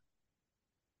flippant.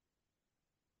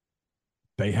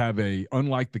 They have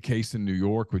unlike the case in New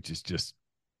York, which is just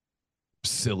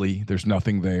silly. There's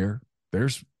nothing there.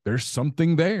 There's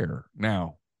something there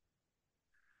now.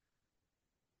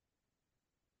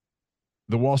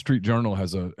 The Wall Street Journal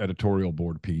has an editorial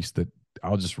board piece that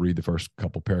I'll just read the first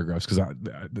couple paragraphs because I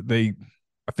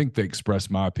think they express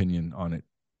my opinion on it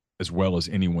as well as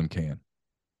anyone can.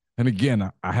 And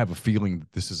again, I have a feeling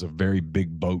that this is a very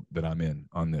big boat that I'm in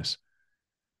on this.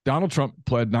 Donald Trump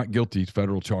pled not guilty to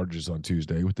federal charges on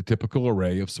Tuesday with the typical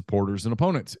array of supporters and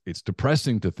opponents. It's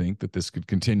depressing to think that this could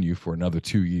continue for another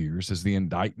 2 years as the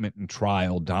indictment and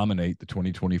trial dominate the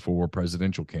 2024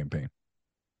 presidential campaign.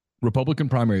 Republican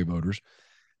primary voters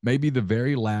may be the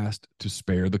very last to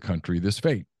spare the country this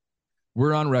fate.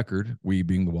 We're on record, we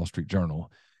being the Wall Street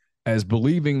Journal, as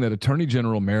believing that Attorney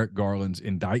General Merrick Garland's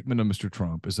indictment of Mr.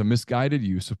 Trump is a misguided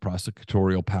use of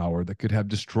prosecutorial power that could have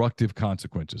destructive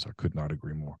consequences. I could not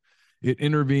agree more. It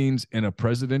intervenes in a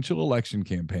presidential election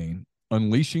campaign,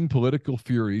 unleashing political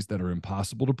furies that are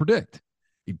impossible to predict.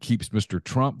 It keeps Mr.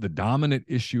 Trump the dominant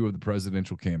issue of the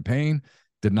presidential campaign,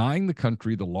 denying the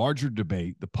country the larger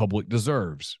debate the public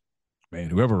deserves.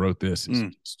 Man, whoever wrote this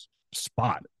is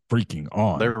spot freaking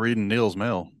on. They're reading Neil's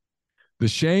mail. The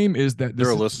shame is that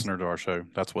they're a listener to our show.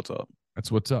 That's what's up.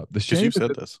 That's what's up. The shame you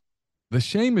said this. The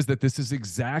shame is that this is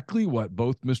exactly what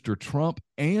both Mr. Trump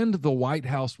and the White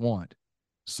House want.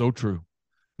 So true.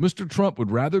 Mr. Trump would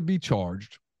rather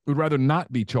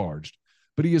not be charged,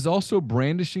 but he is also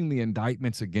brandishing the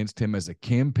indictments against him as a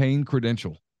campaign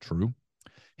credential. True.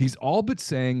 He's all but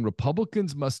saying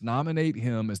Republicans must nominate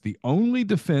him as the only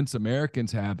defense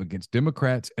Americans have against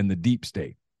Democrats and the deep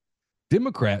state.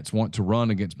 Democrats want to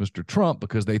run against Mr. Trump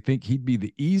because they think he'd be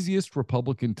the easiest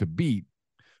Republican to beat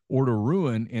or to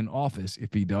ruin in office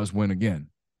if he does win again.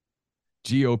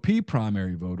 GOP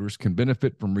primary voters can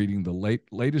benefit from reading the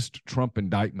latest Trump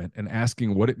indictment and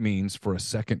asking what it means for a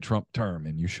second Trump term,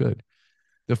 and you should.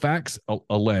 The facts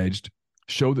alleged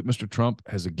show that Mr. Trump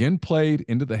has again played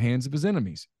into the hands of his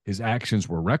enemies. His actions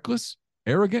were reckless,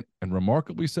 arrogant, and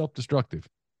remarkably self-destructive.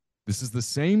 This is the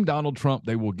same Donald Trump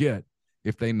they will get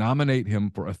if they nominate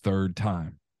him for a third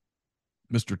time.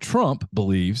 Mr. Trump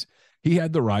believes he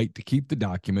had the right to keep the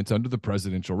documents under the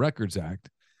Presidential Records Act,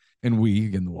 and we,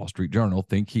 again, the Wall Street Journal,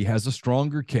 think he has a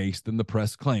stronger case than the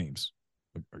press claims.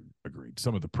 Agreed.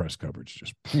 Some of the press coverage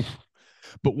just poof.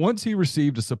 But once he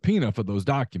received a subpoena for those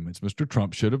documents, Mr.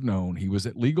 Trump should have known he was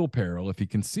at legal peril if he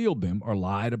concealed them or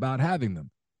lied about having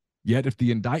them. Yet, if the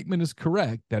indictment is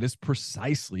correct, that is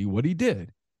precisely what he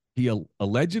did. He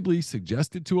allegedly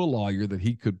suggested to a lawyer that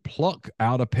he could pluck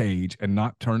out a page and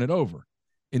not turn it over.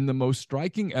 In the most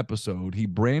striking episode, he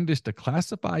brandished a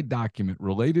classified document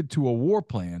related to a war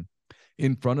plan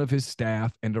in front of his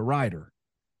staff and a writer.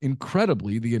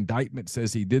 Incredibly, the indictment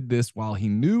says he did this while he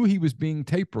knew he was being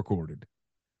tape recorded.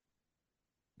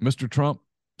 Mr. Trump,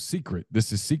 secret.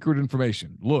 This is secret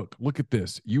information. Look at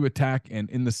this. You attack. And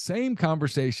in the same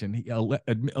conversation, he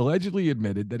allegedly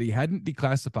admitted that he hadn't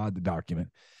declassified the document,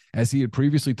 as he had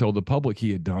previously told the public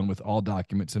he had done with all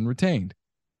documents and retained.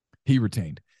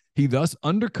 He thus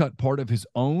undercut part of his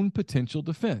own potential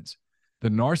defense. The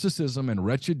narcissism and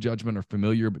wretched judgment are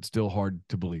familiar, but still hard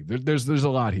to believe. There's a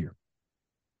lot here.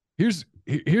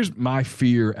 Here's my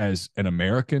fear as an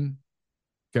American,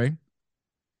 okay?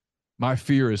 My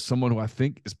fear is someone who I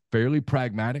think is fairly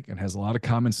pragmatic and has a lot of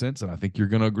common sense, and I think you're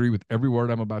going to agree with every word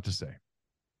I'm about to say.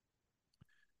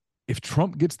 If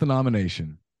Trump gets the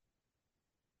nomination,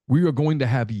 we are going to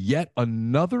have yet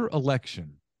another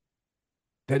election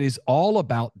that is all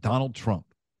about Donald Trump.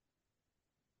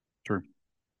 True.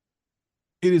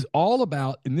 It is all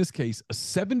about, in this case, a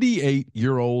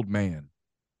 78-year-old man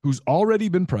who's already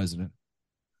been president,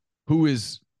 who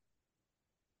is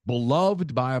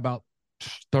beloved by about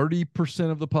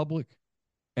 30% of the public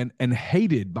and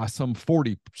hated by some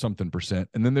 40-something percent.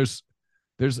 And then there's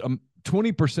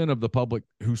 20% of the public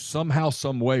who somehow,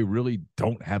 some way really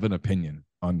don't have an opinion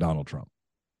on Donald Trump.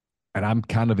 And I'm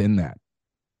kind of in that,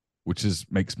 which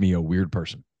makes me a weird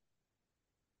person.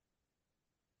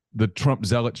 The Trump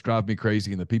zealots drive me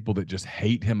crazy, and the people that just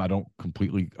hate him, I don't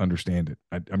completely understand it.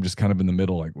 I'm just kind of in the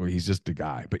middle, like, well, he's just a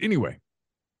guy. But anyway,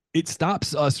 it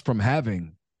stops us from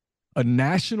having a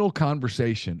national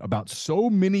conversation about so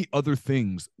many other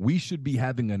things we should be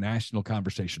having a national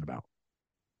conversation about.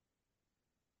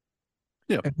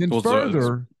 Yeah. And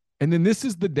then and then this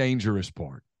is the dangerous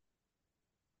part.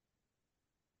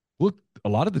 Look, a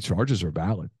lot of the charges are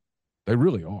valid. They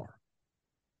really are.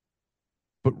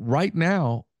 But right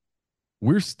now,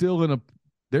 we're still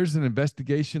there's an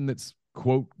investigation that's,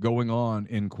 quote, going on,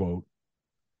 end quote,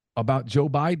 about Joe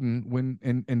Biden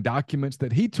and documents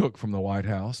that he took from the White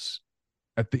House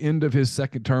at the end of his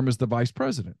second term as the vice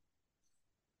president.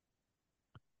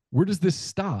 Where does this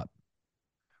stop?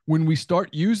 When we start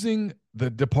using the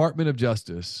Department of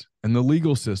Justice and the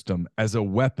legal system as a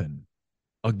weapon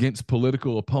against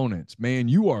political opponents, man,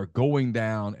 you are going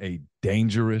down a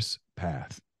dangerous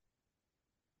path.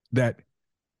 That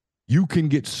you can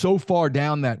get so far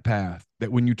down that path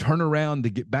that when you turn around to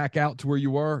get back out to where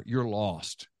you were, you're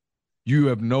lost. You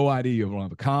have no idea. You don't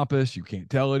have a compass. You can't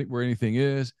tell it where anything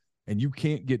is, and you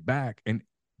can't get back. And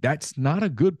that's not a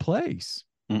good place.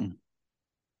 Mm.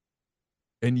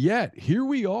 And yet, here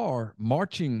we are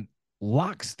marching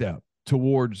lockstep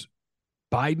towards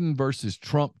Biden versus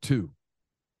Trump 2.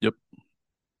 Yep.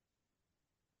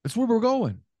 That's where we're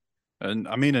going. And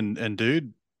I mean, and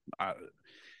dude,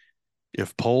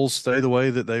 if polls stay the way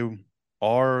that they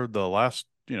are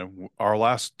our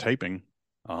last taping,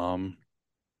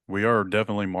 we are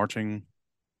definitely marching.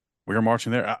 We are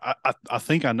marching there. I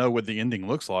think I know what the ending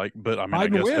looks like, but I mean, Biden I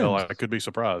guess wins. hell, I could be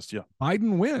surprised. Yeah.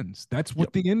 Biden wins. That's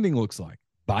what the ending looks like.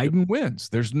 Biden wins.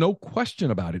 There's no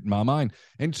question about it in my mind.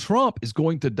 And Trump is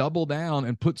going to double down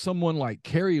and put someone like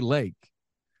Carrie Lake,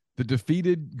 the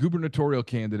defeated gubernatorial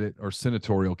candidate or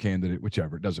senatorial candidate,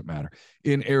 whichever, it doesn't matter,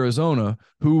 in Arizona,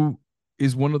 who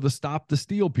is one of the Stop the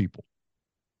Steal people.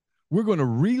 We're going to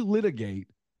relitigate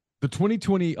the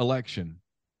 2020 election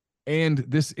and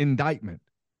this indictment.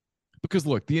 Because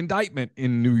look, the indictment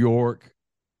in New York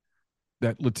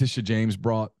that Letitia James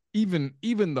brought, even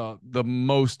the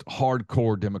most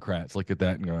hardcore Democrats look at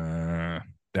that and go,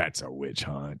 that's a witch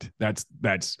hunt. That's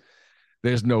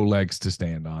there's no legs to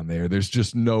stand on there.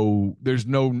 There's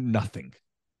nothing.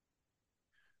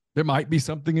 There might be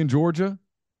something in Georgia.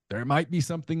 There might be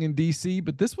something in DC,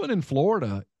 but this one in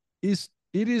Florida is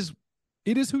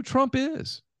who Trump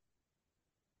is.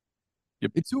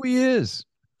 Yep. It's who he is.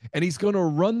 And he's going to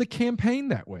run the campaign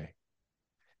that way.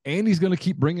 And he's going to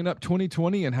keep bringing up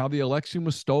 2020 and how the election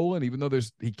was stolen, even though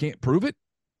he can't prove it.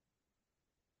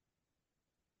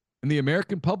 And the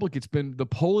American public, the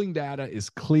polling data is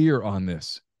clear on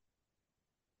this.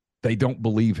 They don't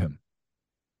believe him.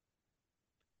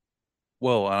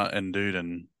 Well, and dude,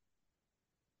 and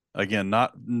again,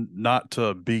 not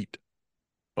to beat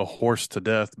a horse to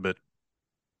death, but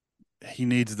he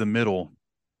needs the middle,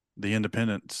 the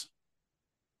independents,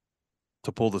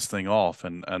 to pull this thing off,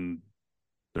 and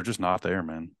they're just not there,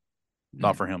 man.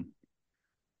 Not for him.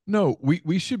 No,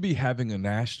 we should be having a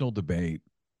national debate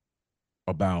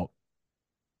about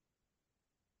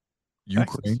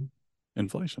Ukraine,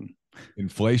 inflation,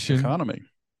 economy,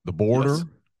 the border.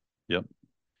 Yes.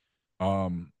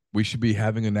 Yep. We should be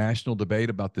having a national debate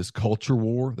about this culture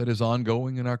war that is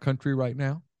ongoing in our country right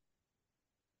now.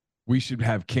 We should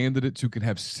have candidates who can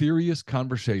have serious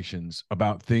conversations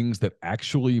about things that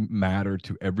actually matter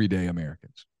to everyday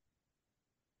Americans.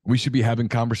 We should be having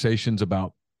conversations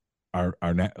about our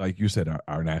like you said,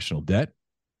 our national debt,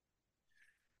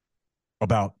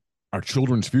 about our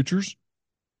children's futures.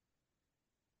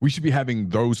 We should be having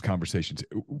those conversations.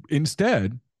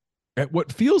 Instead, at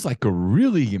what feels like a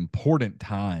really important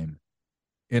time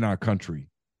in our country,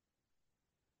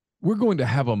 we're going to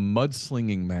have a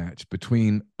mudslinging match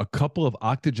between a couple of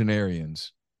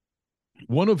octogenarians,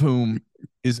 one of whom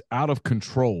is out of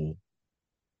control,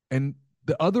 and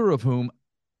the other of whom,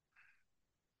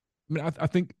 I mean, I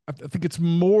think it's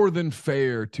more than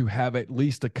fair to have at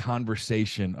least a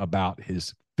conversation about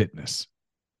his fitness.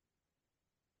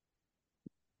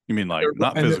 You mean like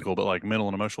not physical, but like mental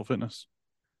and emotional fitness?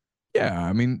 Yeah,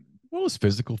 I mean, well, it's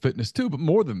physical fitness too, but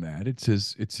more than that, it's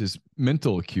his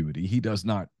mental acuity. He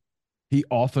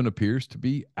often appears to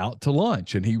be out to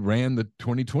lunch, and he ran the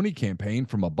 2020 campaign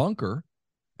from a bunker.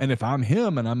 And if I'm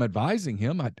him and I'm advising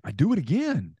him, I do it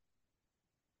again.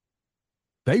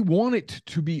 They want it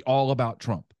to be all about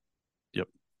Trump. Yep.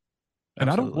 Absolutely. And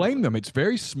I don't blame them. It's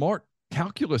very smart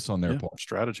calculus on their part.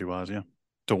 Strategy-wise, yeah.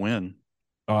 To win.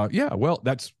 Yeah, well,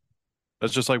 that's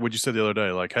just like what you said the other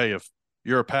day. Like, hey, if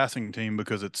you're a passing team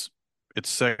because it's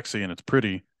sexy and it's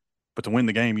pretty, but to win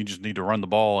the game, you just need to run the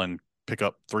ball and pick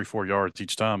up 3-4 yards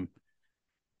each time.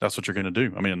 That's what you're going to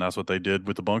do. I mean, and that's what they did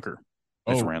with the bunker.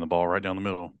 They just ran the ball right down the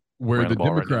middle. Where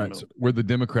the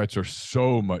Democrats are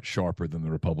so much sharper than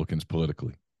the Republicans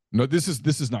politically. No, this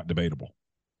is not debatable.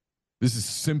 This is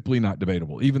simply not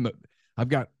debatable. Even I've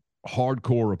got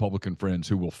hardcore Republican friends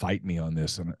who will fight me on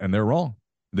this, and they're wrong.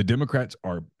 The Democrats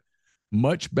are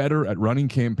much better at running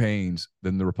campaigns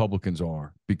than the Republicans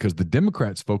are, because the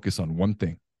Democrats focus on one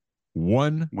thing: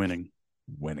 winning.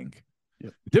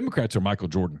 Yep. The Democrats are Michael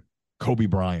Jordan, Kobe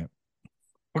Bryant.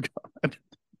 Oh, God.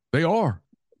 They are.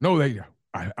 No,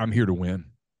 I'm here to win.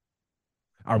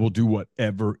 I will do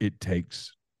whatever it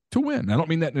takes to win. I don't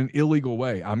mean that in an illegal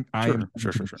way. I am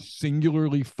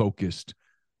singularly focused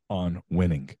on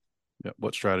winning. Yeah.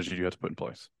 What strategy do you have to put in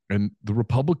place? And the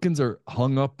Republicans are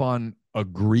hung up on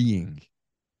agreeing.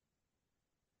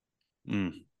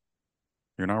 You're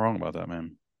not wrong about that,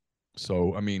 man.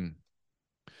 So, I mean,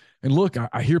 and look,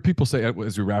 I hear people say,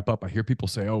 as we wrap up, I hear people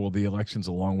say, oh, well, the election's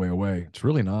a long way away. It's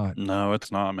really not. No,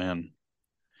 it's not, man.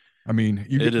 I mean,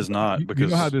 it is not, you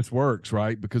because know how this works,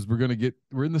 right? Because we're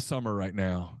in the summer right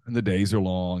now, and the days are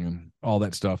long and all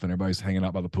that stuff, and everybody's hanging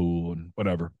out by the pool and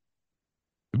whatever.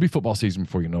 It'll be football season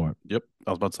before you know it. yep,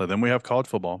 I was about to say, then we have college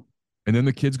football, And then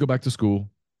the kids go back to school,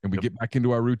 and we Yep. get back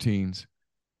into our routines.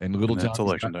 And and then it's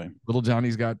election day. little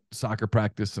Johnny's got soccer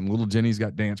practice, and little Jenny's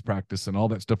got dance practice, and all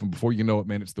that stuff. And before you know it,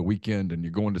 man, it's the weekend, and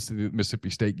you're going to see the Mississippi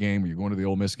State game, or you're going to the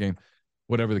Ole Miss game,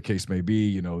 whatever the case may be.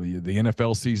 You know, the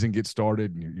NFL season gets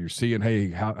started, and you're seeing, hey,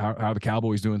 how the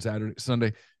Cowboys doing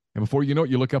Sunday. And before you know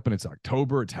it, you look up and it's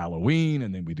October, it's Halloween,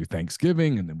 and then we do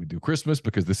Thanksgiving, and then we do Christmas,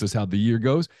 because this is how the year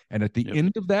goes. And at the Yep.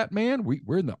 end of that, man,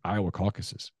 we're in the Iowa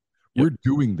caucuses. Yep. We're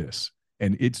doing this,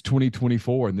 and it's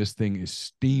 2024, and this thing is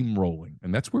steamrolling,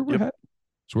 and that's where we're Yep. headed.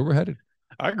 That's where we're headed.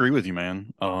 I agree with you,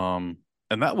 man. And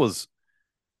that was,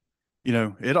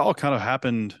 it all kind of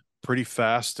happened pretty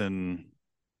fast in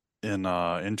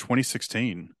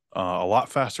 2016, a lot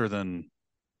faster than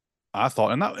I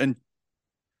thought. And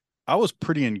I was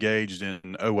pretty engaged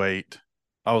in 08.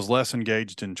 I was less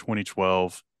engaged in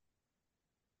 2012.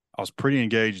 I was pretty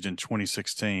engaged in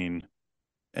 2016,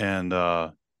 and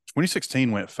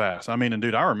 2016 went fast. I mean, and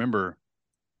dude, I remember,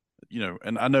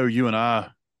 and I know you and I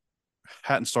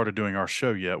hadn't started doing our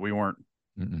show yet. We weren't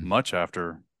much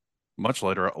later,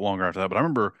 longer after that. But I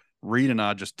remember Reed and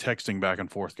I just texting back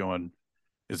and forth going,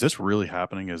 is this really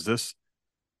happening? Is this,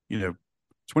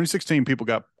 2016 people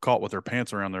got caught with their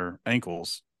pants around their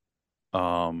ankles.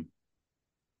 And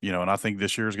I think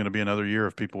this year is going to be another year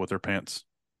of people with their pants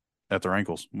at their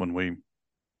ankles when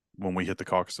we hit the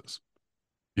caucuses.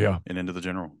 Yeah. And into the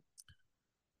general.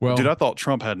 Well, dude, I thought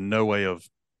Trump had no way of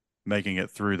making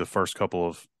it through the first couple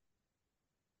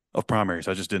of primaries.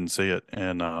 I just didn't see it.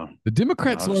 And the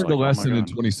Democrats learned a lesson in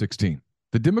 2016.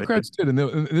 The Democrats did,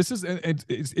 and this is, and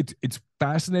it's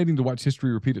fascinating to watch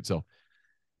history repeat itself.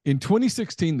 In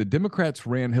 2016, the Democrats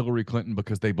ran Hillary Clinton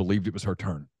because they believed it was her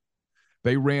turn.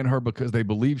 They ran her because they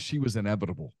believed she was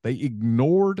inevitable. They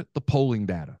ignored the polling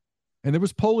data. And there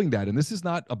was polling data, and this is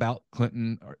not about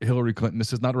Clinton or Hillary Clinton.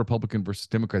 This is not a Republican versus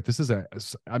Democrat. This is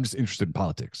I'm just interested in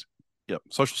politics. Yep,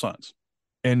 social science.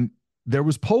 And there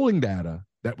was polling data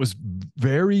that was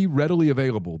very readily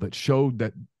available that showed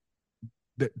that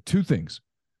two things.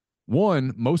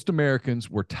 One, most Americans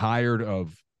were tired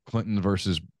of Clintons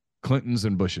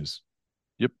and Bushes.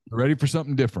 Yep. They're ready for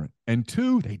something different. And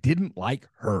two, they didn't like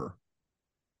her.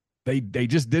 They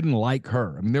just didn't like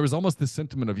her. I mean, there was almost this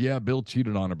sentiment of, yeah, Bill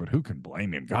cheated on her, but who can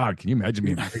blame him? God, can you imagine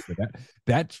being married to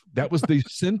that? That was the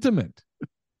sentiment.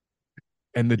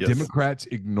 And the Democrats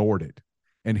ignored it.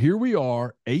 And here we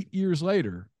are 8 years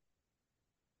later,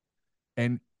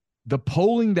 and the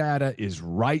polling data is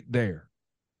right there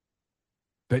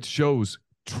that shows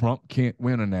Trump can't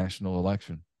win a national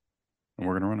election. And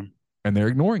we're going to run him. And they're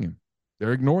ignoring him.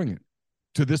 They're ignoring it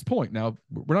to this point. Now,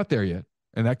 we're not there yet,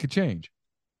 and that could change.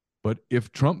 But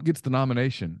if Trump gets the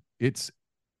nomination, it's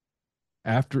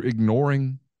after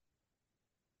ignoring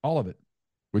all of it,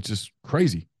 which is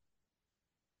crazy.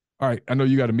 All right, I know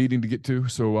you got a meeting to get to,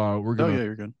 so we're gonna. Oh yeah,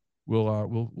 you're good.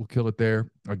 We'll kill it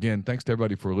there. Again, thanks to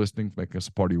everybody for listening, for making us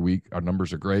a part of your week. Our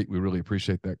numbers are great. We really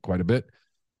appreciate that quite a bit.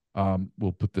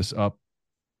 We'll put this up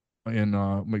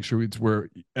and make sure it's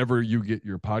wherever you get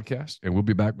your podcast, and we'll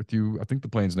be back with you. I think the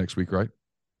plan's next week, right?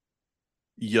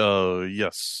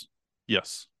 Yes.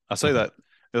 I say that.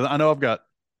 I know I've got.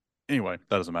 Anyway,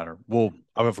 that doesn't matter. I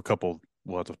have a couple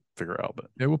we'll have to figure out, but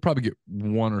yeah, we'll probably get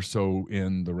one or so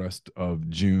in the rest of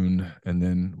June, and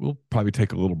then we'll probably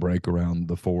take a little break around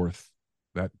the 4th,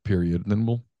 that period, and then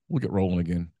we'll get rolling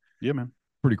again. Yeah, man,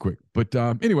 pretty quick. But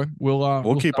anyway,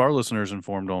 we'll keep our listeners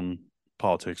informed on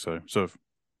politics. So if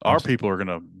our people are going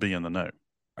to be in the know.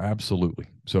 Absolutely.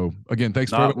 So again,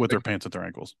 thanks not with their pants at their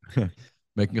ankles.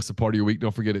 Making us a part of your week.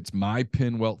 Don't forget, it's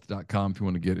mypinwealth.com if you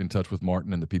want to get in touch with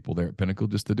Martin and the people there at Pinnacle,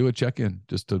 just to do a check-in,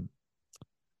 just to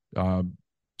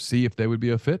see if they would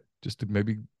be a fit, just to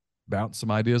maybe bounce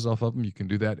some ideas off of them. You can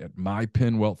do that at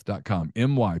mypinwealth.com,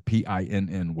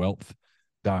 mypinn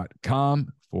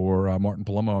wealth.com. For Martin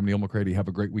Palomo, I'm Neil McCready. Have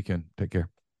a great weekend. Take care.